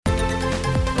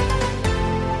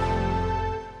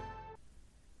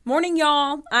Morning,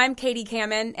 y'all. I'm Katie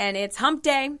Kamen, and it's Hump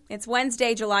Day. It's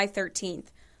Wednesday, July 13th.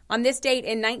 On this date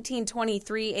in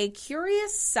 1923, a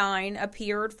curious sign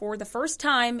appeared for the first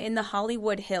time in the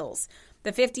Hollywood Hills.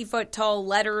 The 50-foot-tall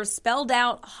letters spelled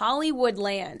out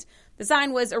Hollywoodland. The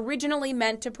sign was originally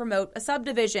meant to promote a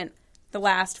subdivision. The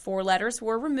last four letters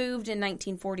were removed in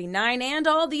 1949, and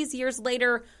all these years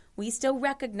later, we still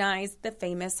recognize the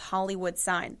famous Hollywood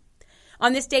sign.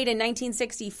 On this date in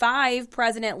 1965,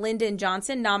 President Lyndon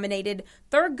Johnson nominated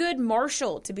Thurgood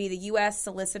Marshall to be the U.S.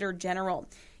 Solicitor General.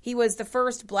 He was the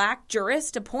first black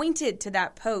jurist appointed to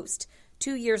that post.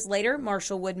 2 years later,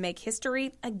 Marshall would make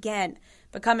history again,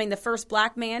 becoming the first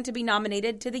black man to be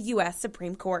nominated to the U.S.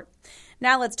 Supreme Court.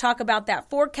 Now let's talk about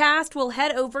that forecast. We'll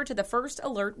head over to the First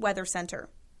Alert Weather Center.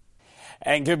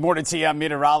 And good morning to you. I'm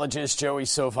meteorologist Joey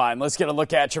Sovine. Let's get a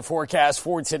look at your forecast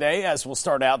for today as we'll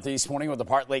start out this morning with a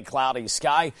partly cloudy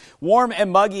sky. Warm and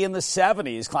muggy in the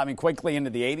 70s, climbing quickly into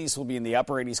the 80s. We'll be in the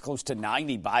upper 80s, close to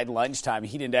 90 by lunchtime.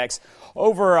 Heat index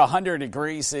over 100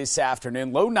 degrees this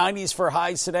afternoon. Low 90s for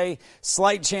highs today.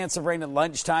 Slight chance of rain at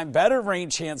lunchtime. Better rain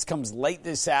chance comes late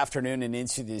this afternoon and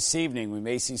into this evening. We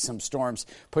may see some storms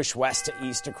push west to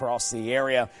east across the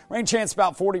area. Rain chance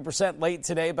about 40% late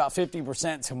today, about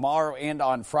 50% tomorrow and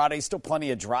on Friday. Still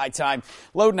plenty of dry time.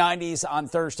 Low 90s on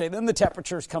Thursday. Then the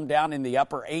temperatures come down in the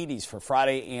upper 80s for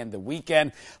Friday and the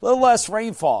weekend. A little less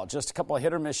rainfall. Just a couple of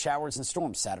hit or miss showers and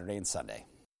storms Saturday and Sunday.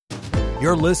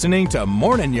 You're listening to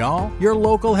Morning Y'all, your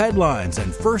local headlines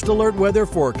and First Alert weather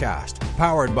forecast,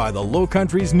 powered by the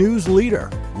Lowcountry's news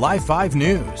leader, Live 5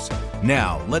 News.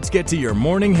 Now, let's get to your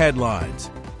morning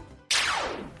headlines.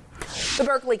 The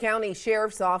Berkeley County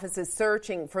Sheriff's Office is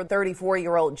searching for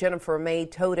 34-year-old Jennifer May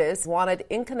Totis, wanted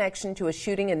in connection to a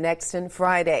shooting in Nexton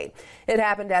Friday. It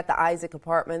happened at the Isaac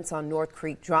Apartments on North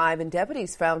Creek Drive, and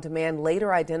deputies found a man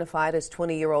later identified as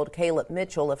 20-year-old Caleb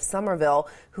Mitchell of Somerville,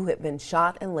 who had been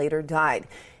shot and later died.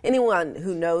 Anyone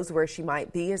who knows where she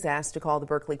might be is asked to call the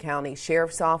Berkeley County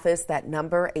Sheriff's Office. That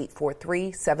number,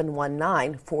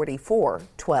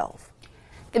 843-719-4412.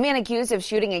 The man accused of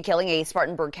shooting and killing a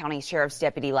Spartanburg County Sheriff's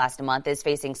deputy last month is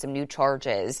facing some new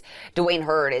charges. Dwayne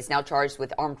Hurd is now charged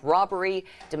with armed robbery,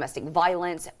 domestic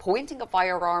violence, pointing a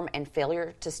firearm, and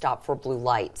failure to stop for blue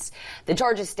lights. The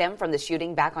charges stem from the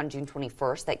shooting back on June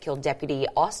 21st that killed Deputy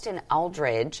Austin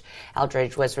Aldridge.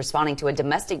 Aldridge was responding to a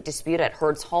domestic dispute at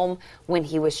Hurd's home when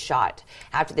he was shot.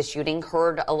 After the shooting,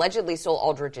 Hurd allegedly stole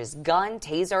Aldridge's gun,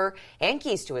 taser, and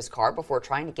keys to his car before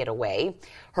trying to get away.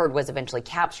 Hurd was eventually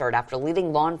captured after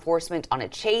leading law enforcement on a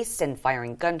chase and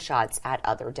firing gunshots at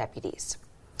other deputies.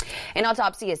 An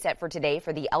autopsy is set for today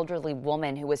for the elderly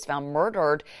woman who was found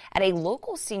murdered at a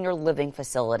local senior living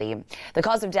facility. The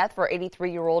cause of death for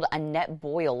 83-year-old Annette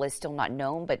Boyle is still not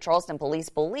known, but Charleston police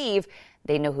believe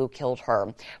they know who killed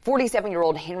her.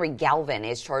 47-year-old Henry Galvin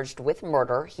is charged with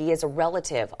murder. He is a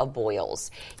relative of Boyle's.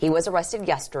 He was arrested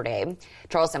yesterday.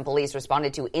 Charleston police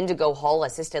responded to Indigo Hall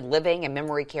Assisted Living and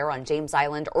Memory Care on James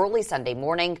Island early Sunday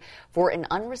morning for an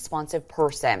unresponsive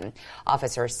person.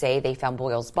 Officers say they found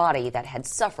Boyle's body that had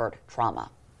suffered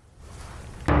trauma.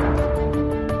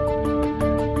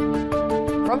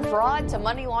 From fraud to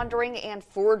money laundering and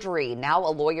forgery, now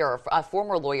a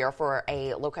former lawyer for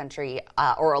a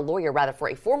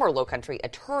former Lowcountry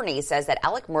attorney says that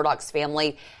Alec Murdaugh's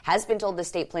family has been told the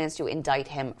state plans to indict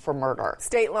him for murder.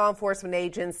 State law enforcement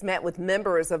agents met with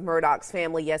members of Murdaugh's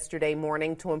family yesterday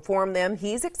morning to inform them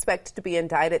he's expected to be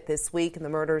indicted this week in the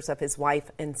murders of his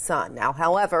wife and son. Now,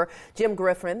 however, Jim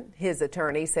Griffin, his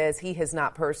attorney, says he has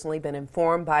not personally been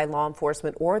informed by law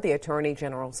enforcement or the Attorney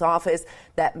General's office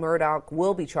that Murdaugh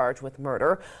will be charged with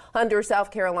murder. Under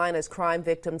South Carolina's Crime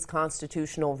Victims'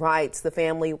 Constitutional Rights, the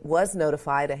family was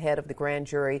notified ahead of the grand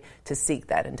jury to seek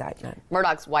that indictment.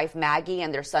 Murdaugh's wife Maggie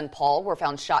and their son Paul were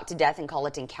found shot to death in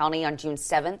Colleton County on June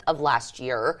 7th of last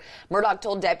year. Murdaugh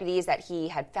told deputies that he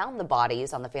had found the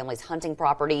bodies on the family's hunting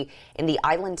property in the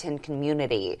Islandton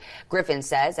community. Griffin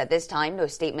says at this time no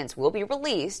statements will be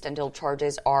released until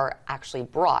charges are actually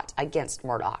brought against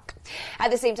Murdaugh. At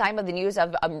the same time of the news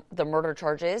of the murder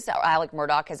charges, Alec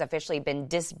Murdaugh has officially been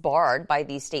disbarred by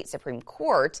the state Supreme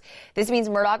Court. This means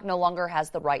Murdaugh no longer has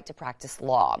the right to practice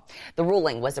law. The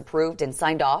ruling was approved and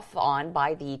signed off on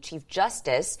by the Chief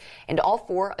Justice and all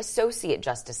four associate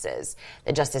justices.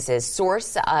 The justices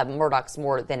source Murdaugh's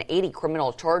more than 80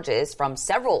 criminal charges from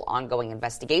several ongoing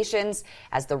investigations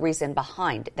as the reason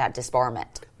behind that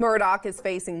disbarment. Murdaugh is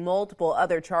facing multiple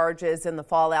other charges in the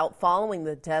fallout following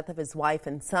the death of his wife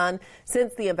and son.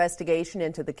 Since the investigation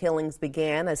into the killings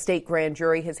began, a state grand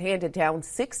jury has handed down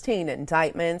 16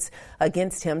 indictments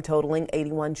against him, totaling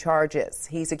 81 charges.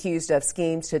 He's accused of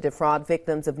schemes to defraud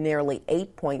victims of nearly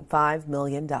 $8.5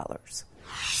 million.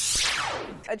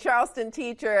 A Charleston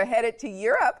teacher headed to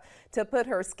Europe to put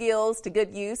her skills to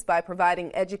good use by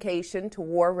providing education to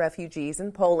war refugees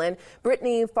in Poland.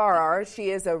 Brittany Farrar, she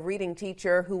is a reading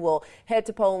teacher who will head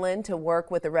to Poland to work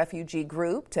with a refugee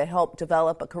group to help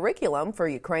develop a curriculum for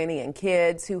Ukrainian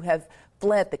kids who have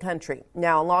fled the country.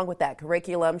 Now, along with that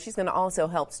curriculum, she's going to also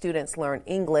help students learn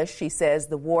English. She says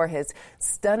the war has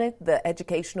stunted the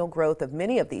educational growth of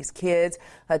many of these kids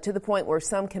to the point where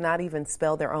some cannot even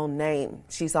spell their own name.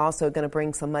 She's also going to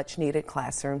bring some much needed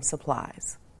classroom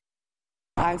supplies.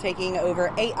 I'm taking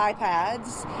over 8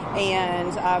 iPads,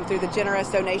 and through the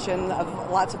generous donation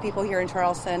of lots of people here in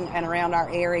Charleston and around our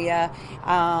area,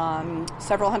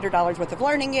 several $100s worth of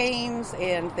learning games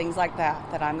and things like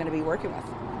that I'm going to be working with.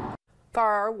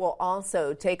 Farrar will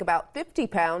also take about 50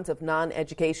 pounds of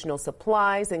non-educational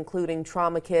supplies, including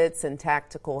trauma kits and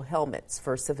tactical helmets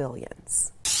for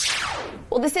civilians.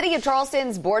 Well, the City of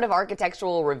Charleston's Board of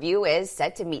Architectural Review is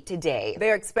set to meet today.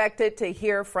 They're expected to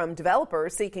hear from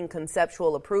developers seeking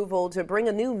conceptual approval to bring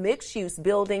a new mixed-use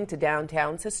building to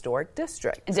downtown's historic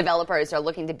district. Developers are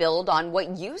looking to build on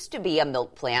what used to be a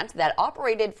milk plant that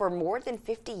operated for more than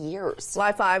 50 years.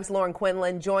 Live 5's Lauren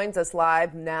Quinlan joins us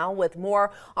live now with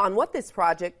more on what this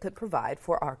project could provide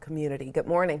for our community. Good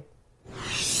morning.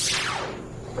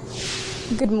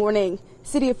 Good morning.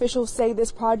 City officials say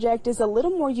this project is a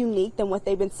little more unique than what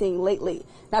they've been seeing lately.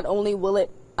 Not only will it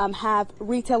have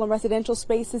retail and residential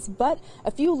spaces, but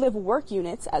a few live-work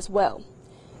units as well.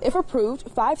 If approved,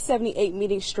 578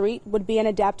 Meeting Street would be an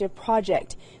adaptive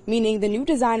project, meaning the new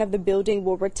design of the building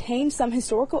will retain some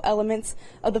historical elements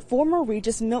of the former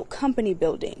Regis Milk Company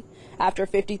building. After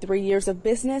 53 years of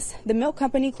business, the milk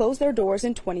company closed their doors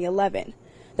in 2011.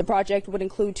 The project would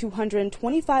include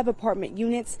 225 apartment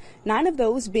units, 9 of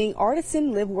those being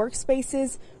artisan live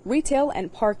workspaces, retail,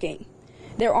 and parking.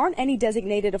 There aren't any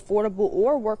designated affordable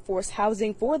or workforce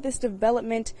housing for this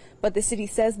development, but the city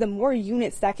says the more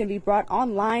units that can be brought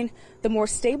online, the more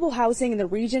stable housing in the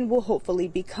region will hopefully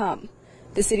become.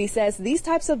 The city says these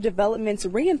types of developments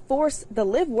reinforce the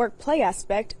live-work-play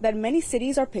aspect that many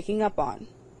cities are picking up on.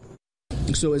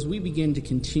 So as we begin to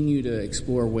continue to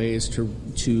explore ways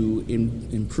to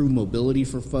improve mobility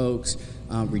for folks,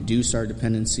 reduce our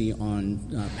dependency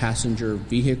on passenger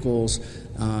vehicles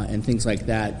and things like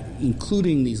that,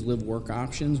 including these live-work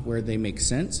options where they make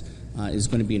sense, is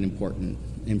going to be an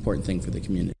important thing for the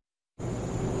community.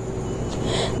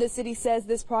 The city says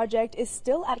this project is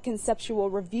still at conceptual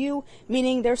review,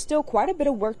 meaning there's still quite a bit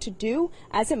of work to do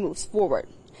as it moves forward.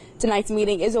 Tonight's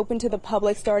meeting is open to the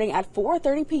public starting at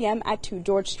 4:30 p.m. at 2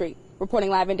 George Street. Reporting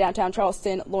live in downtown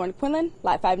Charleston, Lauren Quinlan,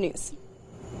 Live 5 News.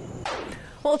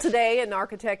 Well, today an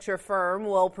architecture firm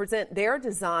will present their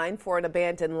design for an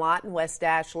abandoned lot in West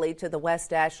Ashley to the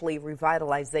West Ashley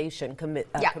Revitalization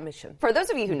Commission. For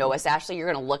those of you who know West Ashley,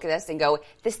 you're going to look at this and go,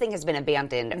 this thing has been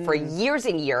abandoned for years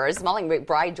and years. Molly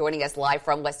McBride joining us live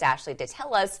from West Ashley to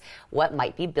tell us what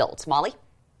might be built. Molly?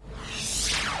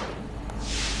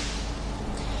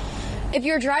 If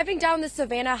you're driving down the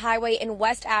Savannah Highway in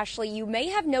West Ashley, you may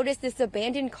have noticed this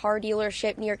abandoned car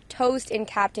dealership near Toast and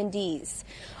Captain D's.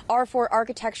 R4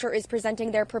 Architecture is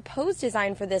presenting their proposed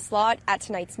design for this lot at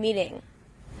tonight's meeting.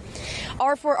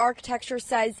 R4 Architecture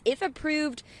says if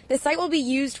approved, the site will be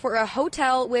used for a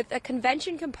hotel with a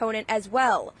convention component as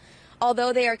well.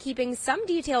 Although they are keeping some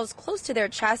details close to their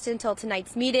chest until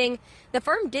tonight's meeting, the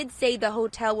firm did say the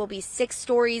hotel will be 6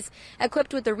 stories,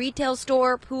 equipped with a retail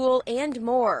store, pool, and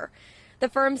more. The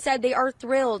firm said they are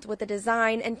thrilled with the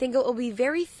design and think it will be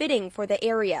very fitting for the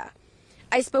area.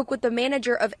 I spoke with the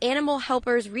manager of Animal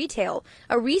Helpers Retail,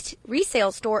 a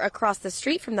resale store across the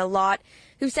street from the lot,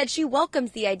 who said she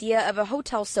welcomes the idea of a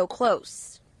hotel so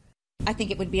close. I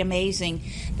think it would be amazing.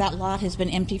 That lot has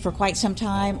been empty for quite some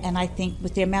time, and I think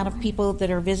with the amount of people that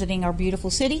are visiting our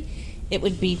beautiful city, it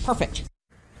would be perfect.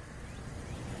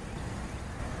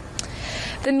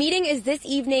 The meeting is this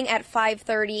evening at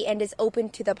 5:30 and is open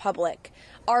to the public.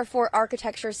 R4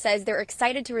 Architecture says they're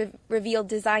excited to reveal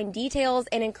design details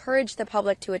and encourage the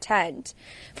public to attend.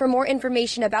 For more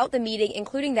information about the meeting,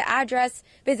 including the address,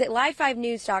 visit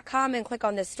live5news.com and click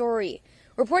on this story.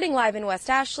 Reporting live in West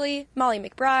Ashley, Molly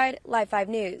McBride, Live 5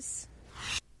 News.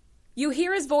 You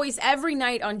hear his voice every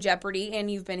night on Jeopardy, and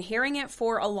you've been hearing it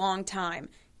for a long time.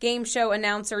 Game show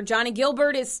announcer Johnny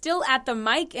Gilbert is still at the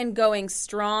mic and going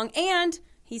strong, and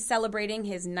he's celebrating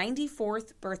his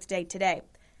 94th birthday today.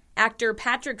 Actor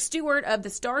Patrick Stewart of the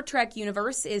Star Trek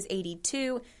universe is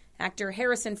 82. Actor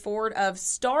Harrison Ford of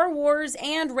Star Wars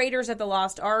and Raiders of the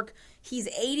Lost Ark, he's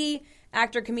 80.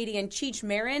 Actor-comedian Cheech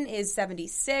Marin is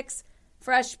 76.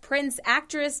 Fresh Prince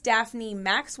actress Daphne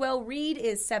Maxwell Reid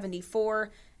is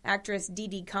 74. Actress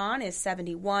Didi Khan is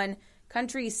 71.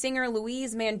 Country singer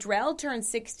Louise Mandrell turns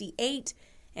 68.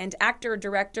 And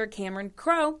actor-director Cameron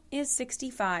Crowe is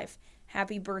 65.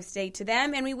 Happy birthday to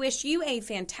them, and we wish you a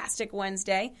fantastic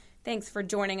Wednesday. Thanks for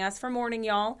joining us for Morning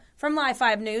Y'all. From Live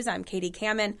 5 News, I'm Katie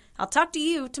Kamen. I'll talk to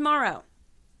you tomorrow.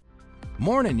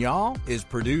 Morning Y'all is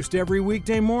produced every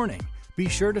weekday morning. Be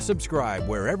sure to subscribe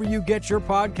wherever you get your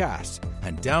podcasts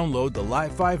and download the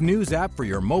Live 5 News app for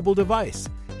your mobile device.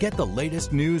 Get the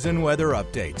latest news and weather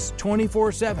updates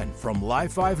 24/7 from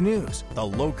Live 5 News, the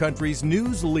Lowcountry's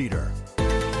news leader.